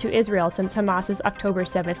sales to Israel since Hamas's October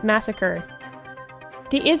 7th massacre.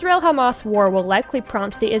 The Israel-Hamas war will likely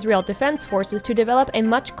prompt the Israel Defense Forces to develop a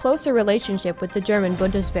much closer relationship with the German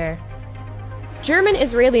Bundeswehr.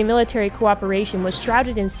 German-Israeli military cooperation was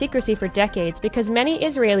shrouded in secrecy for decades because many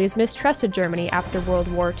Israelis mistrusted Germany after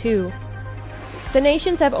World War II. The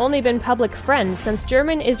nations have only been public friends since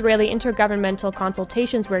German-Israeli intergovernmental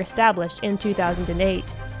consultations were established in 2008.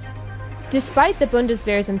 Despite the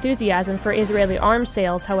Bundeswehr's enthusiasm for Israeli arms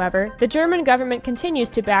sales, however, the German government continues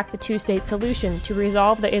to back the two-state solution to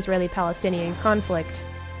resolve the Israeli-Palestinian conflict.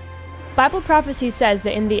 Bible prophecy says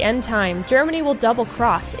that in the end time, Germany will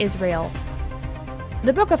double-cross Israel.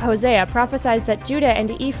 The book of Hosea prophesies that Judah and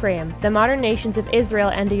Ephraim, the modern nations of Israel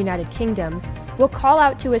and the United Kingdom, will call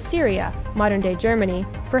out to Assyria, modern-day Germany,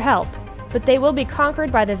 for help, but they will be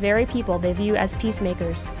conquered by the very people they view as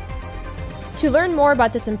peacemakers. To learn more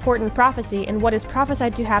about this important prophecy and what is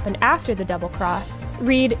prophesied to happen after the double cross,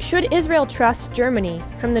 read Should Israel Trust Germany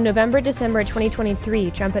from the November-December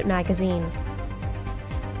 2023 Trumpet magazine.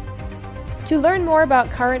 To learn more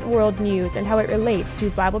about current world news and how it relates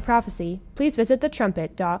to Bible prophecy, please visit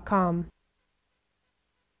thetrumpet.com.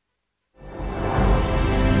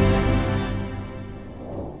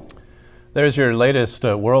 There's your latest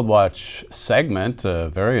World Watch segment,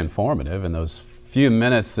 very informative in those few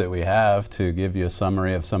minutes that we have to give you a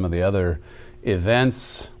summary of some of the other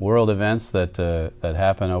events, world events that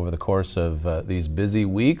happen over the course of these busy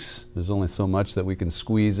weeks. There's only so much that we can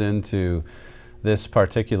squeeze into this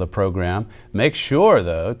particular program. Make sure,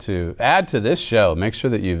 though, to add to this show, make sure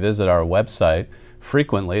that you visit our website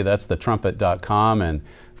frequently. That's thetrumpet.com. And,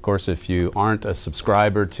 of course, if you aren't a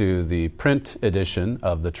subscriber to the print edition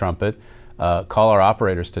of The Trumpet, call our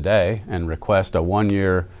operators today and request a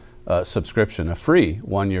one-year subscription, a free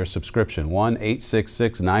one-year subscription,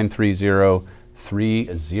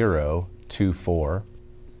 1-866-930-3024.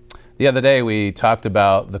 The other day we talked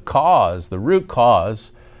about the root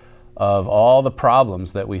cause of all the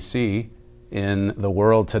problems that we see in the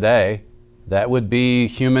world today. That would be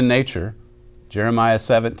human nature. Jeremiah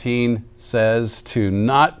 17 says to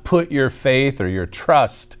not put your faith or your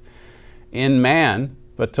trust in man,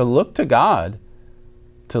 but to look to God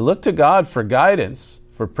for guidance,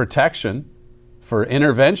 for protection, for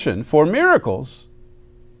intervention, for miracles.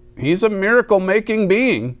 He's a miracle-making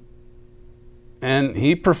being, and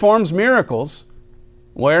he performs miracles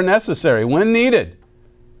where necessary, when needed.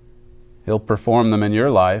 He'll perform them in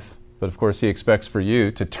your life, but of course he expects for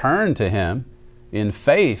you to turn to him in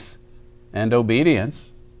faith and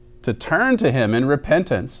obedience, to turn to him in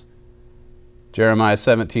repentance. Jeremiah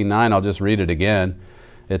 17:9, I'll just read it again.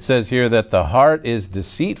 It says here that the heart is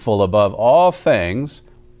deceitful above all things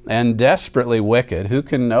and desperately wicked. Who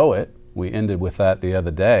can know it? We ended with that the other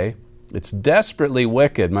day. It's desperately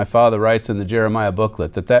wicked. My father writes in the Jeremiah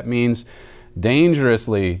booklet that means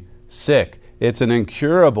dangerously sick. It's an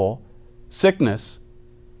incurable sickness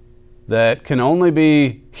that can only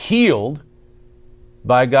be healed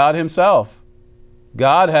by God himself.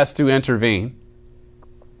 God has to intervene.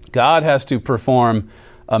 God has to perform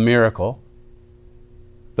a miracle.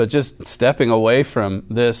 But just stepping away from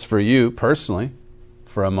this for you personally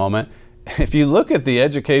for a moment, if you look at the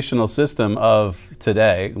educational system of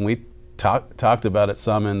today, and we talked about it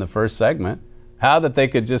some in the first segment, how that they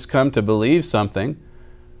could just come to believe something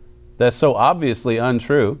that's so obviously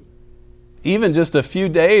untrue, even just a few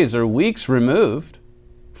days or weeks removed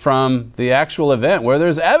from the actual event where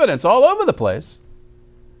there's evidence all over the place.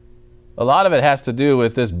 A lot of it has to do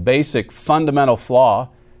with this basic fundamental flaw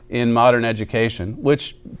in modern education,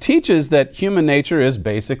 which teaches that human nature is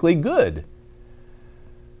basically good.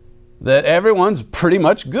 That everyone's pretty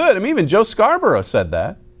much good. I mean, even Joe Scarborough said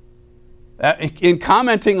that. In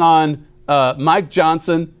commenting on Mike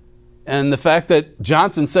Johnson and the fact that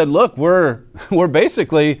Johnson said, look, we're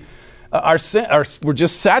basically, we're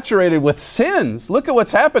just saturated with sins. Look at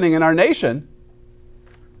what's happening in our nation.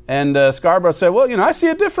 And Scarborough said, well, I see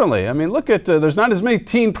it differently. I mean, look at, there's not as many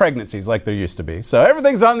teen pregnancies like there used to be. So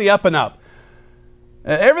everything's on the up and up.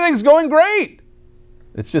 Everything's going great.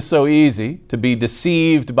 It's just so easy to be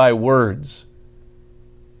deceived by words.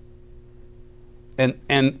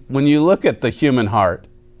 And when you look at the human heart,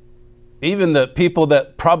 even the people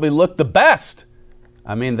that probably look the best,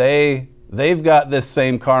 I mean, they've got this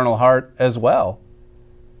same carnal heart as well.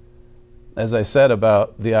 As I said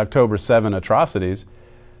about the October 7 atrocities,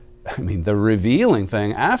 I mean, the revealing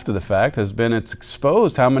thing after the fact has been it's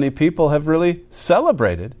exposed how many people have really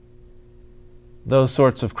celebrated those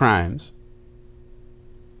sorts of crimes.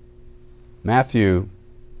 Matthew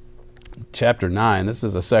chapter 9, this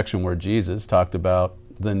is a section where Jesus talked about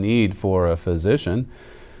the need for a physician.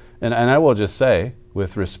 And I will just say,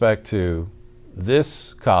 with respect to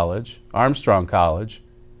this college, Armstrong College,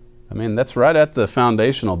 I mean, that's right at the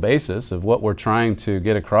foundational basis of what we're trying to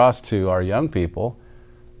get across to our young people,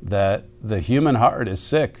 that the human heart is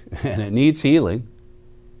sick and it needs healing.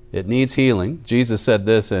 It needs healing. Jesus said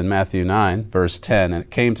this in Matthew 9, verse 10, and it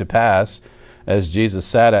came to pass, as Jesus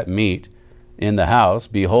sat at meat in the house,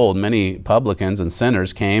 behold, many publicans and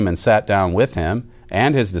sinners came and sat down with him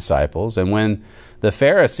and his disciples. And when the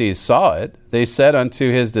Pharisees saw it, they said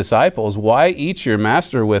unto his disciples, why eat your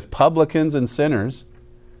master with publicans and sinners?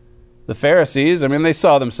 The Pharisees, I mean, they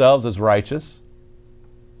saw themselves as righteous.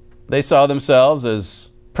 They saw themselves as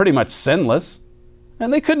pretty much sinless.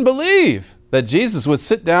 And they couldn't believe that Jesus would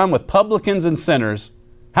sit down with publicans and sinners.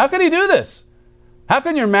 How could he do this? How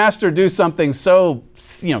can your master do something so,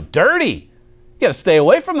 dirty? You got to stay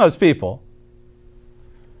away from those people.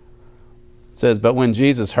 It says, but when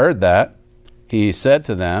Jesus heard that, he said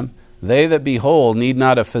to them, they that be whole need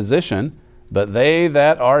not a physician, but they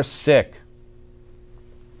that are sick.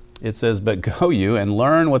 It says, but go you and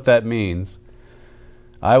learn what that means.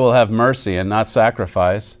 I will have mercy and not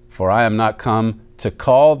sacrifice, for I am not come to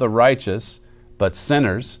call the righteous, but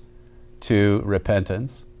sinners to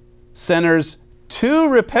repentance. Sinners to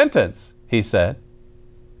repentance, he said.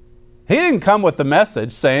 He didn't come with the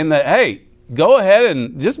message saying that, hey, go ahead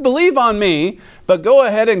and just believe on me, but go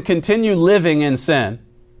ahead and continue living in sin.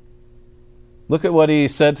 Look at what he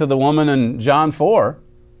said to the woman in John 4.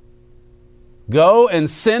 Go and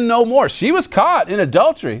sin no more. She was caught in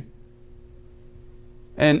adultery.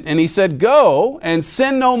 And he said, go and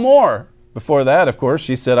sin no more. Before that, of course,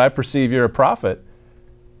 she said, I perceive you're a prophet.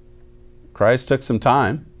 Christ took some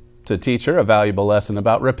time to teach her a valuable lesson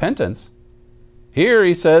about repentance. Here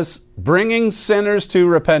he says, bringing sinners to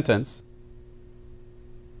repentance.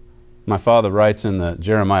 My father writes in the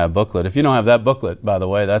Jeremiah booklet. If you don't have that booklet, by the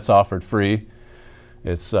way, that's offered free.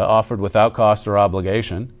 It's offered without cost or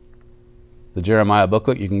obligation. The Jeremiah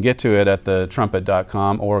booklet, you can get to it at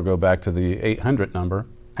thetrumpet.com or go back to the 800 number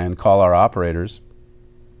and call our operators.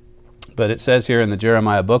 But it says here in the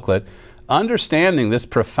Jeremiah booklet, understanding this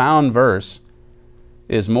profound verse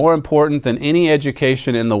is more important than any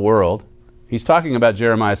education in the world. He's talking about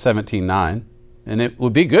Jeremiah 17:9, and it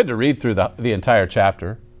would be good to read through the entire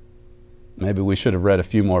chapter. Maybe we should have read a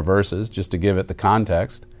few more verses just to give it the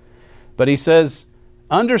context. But he says,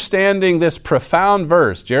 understanding this profound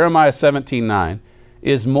verse, Jeremiah 17:9,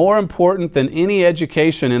 is more important than any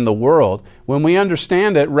education in the world. When we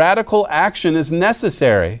understand it, radical action is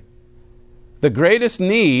necessary. The greatest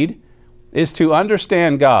need is to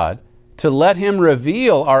understand God, to let Him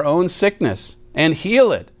reveal our own sickness and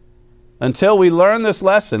heal it. Until we learn this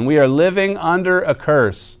lesson, we are living under a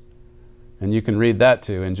curse. And you can read that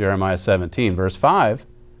too in Jeremiah 17, verse 5.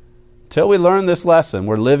 Till we learn this lesson,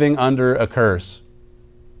 we're living under a curse.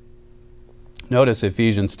 Notice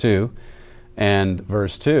Ephesians 2 and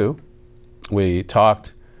verse 2. We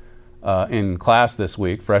talked in class this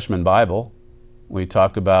week, Freshman Bible. We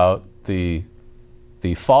talked about the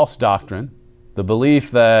false doctrine, the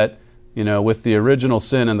belief that, with the original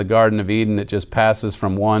sin in the Garden of Eden, it just passes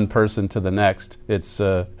from one person to the next. It's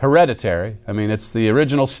hereditary. It's the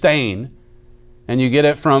original stain, and you get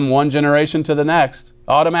it from one generation to the next,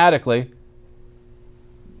 automatically.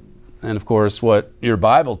 And of course, what your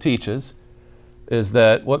Bible teaches is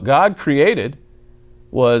that what God created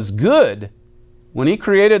was good. When He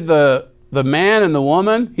created the man and the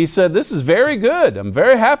woman, He said, this is very good. I'm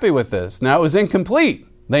very happy with this. Now, it was incomplete.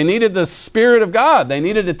 They needed the Spirit of God. They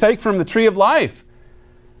needed to take from the tree of life.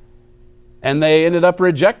 And they ended up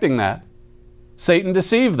rejecting that. Satan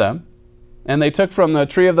deceived them. And they took from the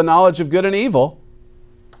tree of the knowledge of good and evil.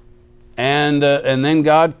 And then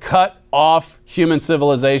God cut off human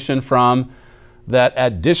civilization from that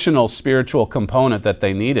additional spiritual component that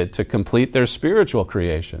they needed to complete their spiritual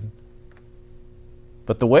creation.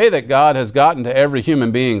 But the way that God has gotten to every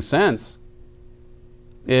human being since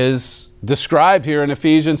is described here in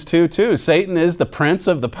Ephesians 2:2. Satan is the prince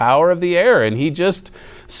of the power of the air, and he just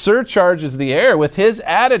surcharges the air with his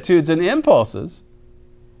attitudes and impulses.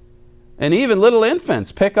 And even little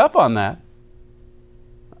infants pick up on that.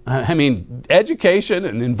 Education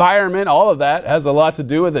and environment, all of that has a lot to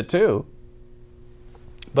do with it too.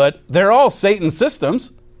 But they're all Satan's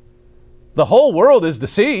systems. The whole world is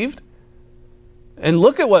deceived. And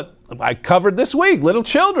look at what I covered this week, little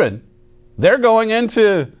children. They're going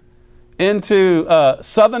into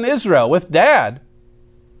southern Israel with Dad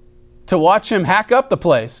to watch him hack up the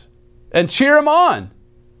place and cheer him on.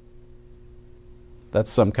 That's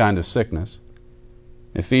some kind of sickness.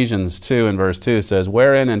 Ephesians 2 and verse 2 says,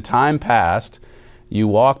 wherein in time past you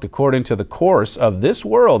walked according to the course of this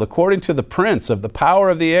world, according to the prince of the power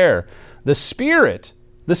of the air, the Spirit,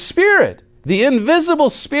 the invisible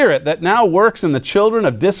spirit that now works in the children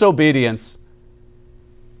of disobedience.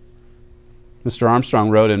 Mr. Armstrong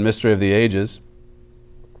wrote in Mystery of the Ages,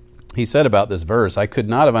 he said about this verse, I could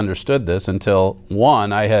not have understood this until,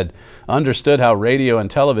 one, I had understood how radio and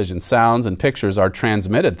television sounds and pictures are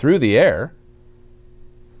transmitted through the air,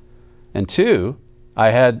 and two,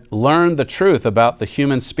 I had learned the truth about the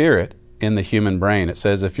human spirit in the human brain. It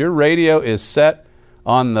says if your radio is set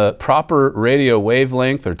on the proper radio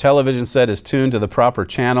wavelength or television set is tuned to the proper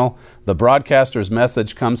channel, the broadcaster's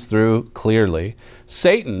message comes through clearly.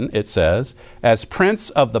 Satan, it says, as prince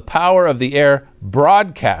of the power of the air,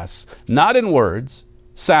 broadcasts, not in words,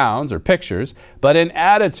 sounds, or pictures, but in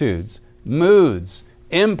attitudes, moods,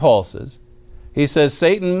 impulses. He says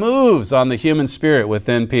Satan moves on the human spirit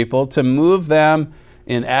within people to move them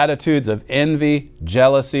in attitudes of envy,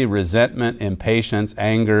 jealousy, resentment, impatience,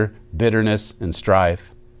 anger, bitterness, and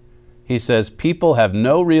strife. He says people have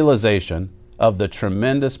no realization of the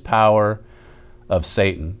tremendous power of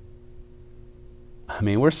Satan. I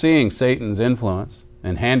mean, we're seeing Satan's influence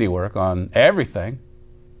and handiwork on everything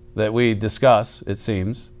that we discuss, it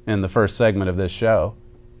seems, in the first segment of this show.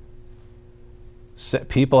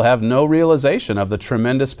 People have no realization of the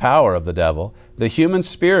tremendous power of the devil. The human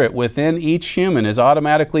spirit within each human is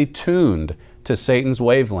automatically tuned to Satan's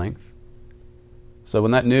wavelength. So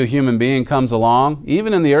when that new human being comes along,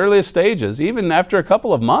 even in the earliest stages, even after a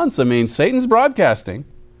couple of months, I mean, Satan's broadcasting.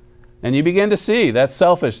 And you begin to see that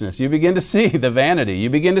selfishness. You begin to see the vanity. You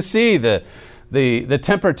begin to see the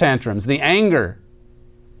temper tantrums, the anger.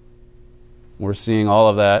 We're seeing all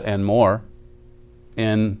of that and more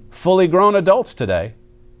in fully grown adults today.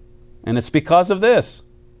 And it's because of this.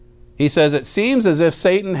 He says, it seems as if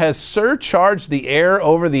Satan has surcharged the air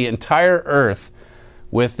over the entire earth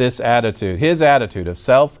with this attitude, his attitude of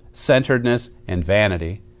self-centeredness and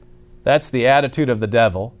vanity. That's the attitude of the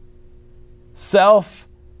devil.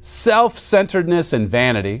 Self-centeredness and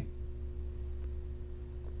vanity.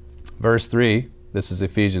 Verse 3, this is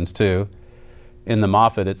Ephesians 2. In the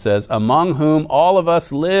Moffat it says, among whom all of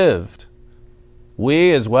us lived,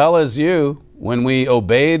 we as well as you, when we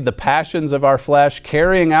obeyed the passions of our flesh,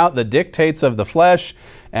 carrying out the dictates of the flesh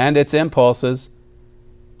and its impulses,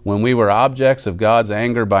 when we were objects of God's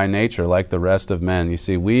anger by nature like the rest of men. You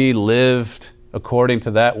see, we lived according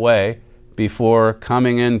to that way before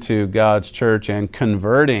coming into God's church and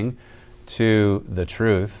converting to the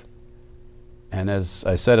truth. And as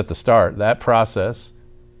I said at the start, that process,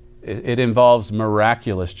 it involves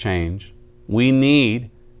miraculous change. We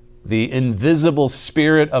need the invisible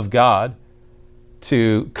Spirit of God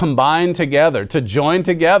to combine together, to join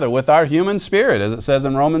together with our human spirit, as it says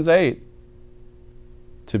in Romans 8,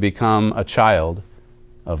 to become a child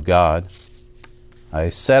of God. I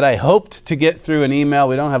said I hoped to get through an email.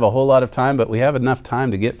 We don't have a whole lot of time, but we have enough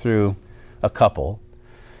time to get through a couple.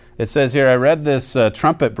 It says here, I read this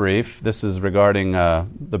trumpet brief. This is regarding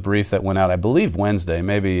the brief that went out, I believe, Wednesday,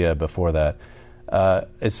 maybe before that.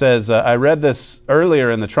 It says, I read this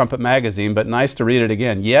earlier in the Trumpet magazine, but nice to read it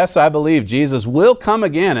again. Yes, I believe Jesus will come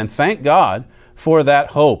again, and thank God for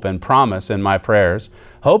that hope and promise in my prayers.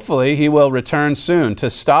 Hopefully, he will return soon to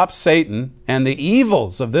stop Satan and the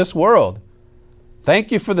evils of this world.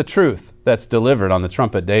 Thank you for the truth that's delivered on the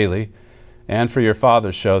Trumpet Daily, and for your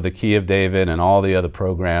father's show, The Key of David, and all the other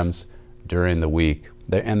programs during the week.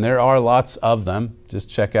 And there are lots of them. Just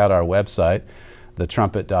check out our website,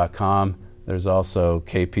 thetrumpet.com. There's also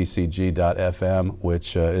kpcg.fm,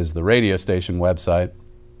 which is the radio station website.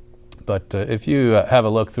 But if you have a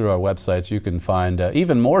look through our websites, you can find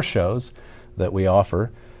even more shows that we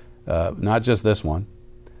offer, not just this one.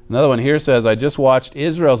 Another one here says, I just watched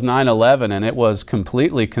Israel's 9/11, and it was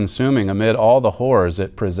completely consuming amid all the horrors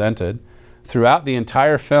it presented. Throughout the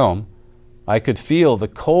entire film, I could feel the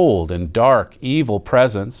cold and dark, evil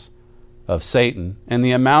presence of Satan and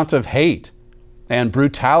the amount of hate and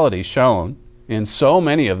brutality shown in so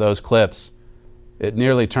many of those clips. It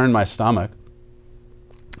nearly turned my stomach.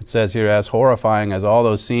 It says here, as horrifying as all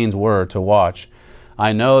those scenes were to watch,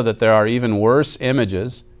 I know that there are even worse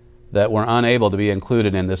images that were unable to be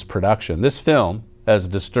included in this production. This film, as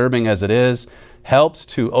disturbing as it is, helps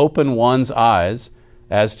to open one's eyes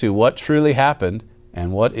as to what truly happened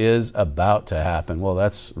and what is about to happen. Well,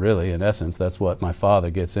 that's really, in essence, that's what my father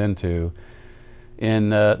gets into. In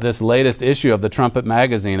this latest issue of the Trumpet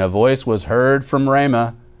magazine, a voice was heard from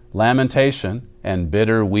Ramah, lamentation and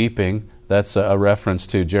bitter weeping. That's a reference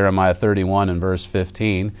to Jeremiah 31 and verse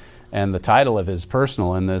 15. And the title of his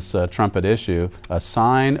personal in this Trumpet issue, A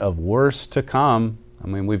Sign of Worse to Come. I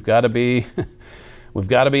mean, we've got to be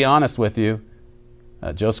honest with you.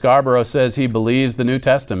 Joe Scarborough says he believes the New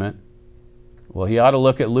Testament. Well, he ought to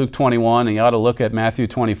look at Luke 21, and he ought to look at Matthew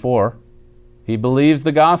 24. He believes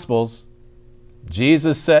the Gospels.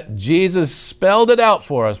 Jesus spelled it out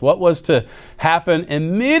for us, what was to happen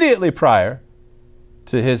immediately prior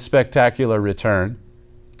to his spectacular return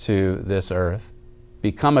to this earth.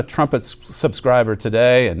 Become a Trumpet subscriber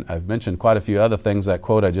today, and I've mentioned quite a few other things. That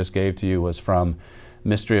quote I just gave to you was from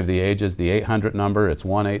Mystery of the Ages, the 800 number. It's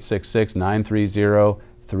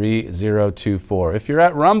 1-866-930-3024. If you're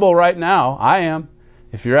at Rumble right now, I am.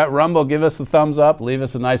 If you're at Rumble, give us a thumbs up, leave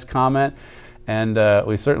us a nice comment. And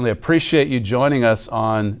we certainly appreciate you joining us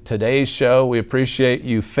on today's show. We appreciate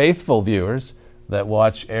you faithful viewers that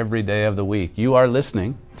watch every day of the week. You are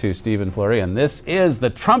listening to Stephen Fleury, and this is the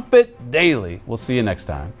Trumpet Daily. We'll see you next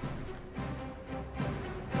time.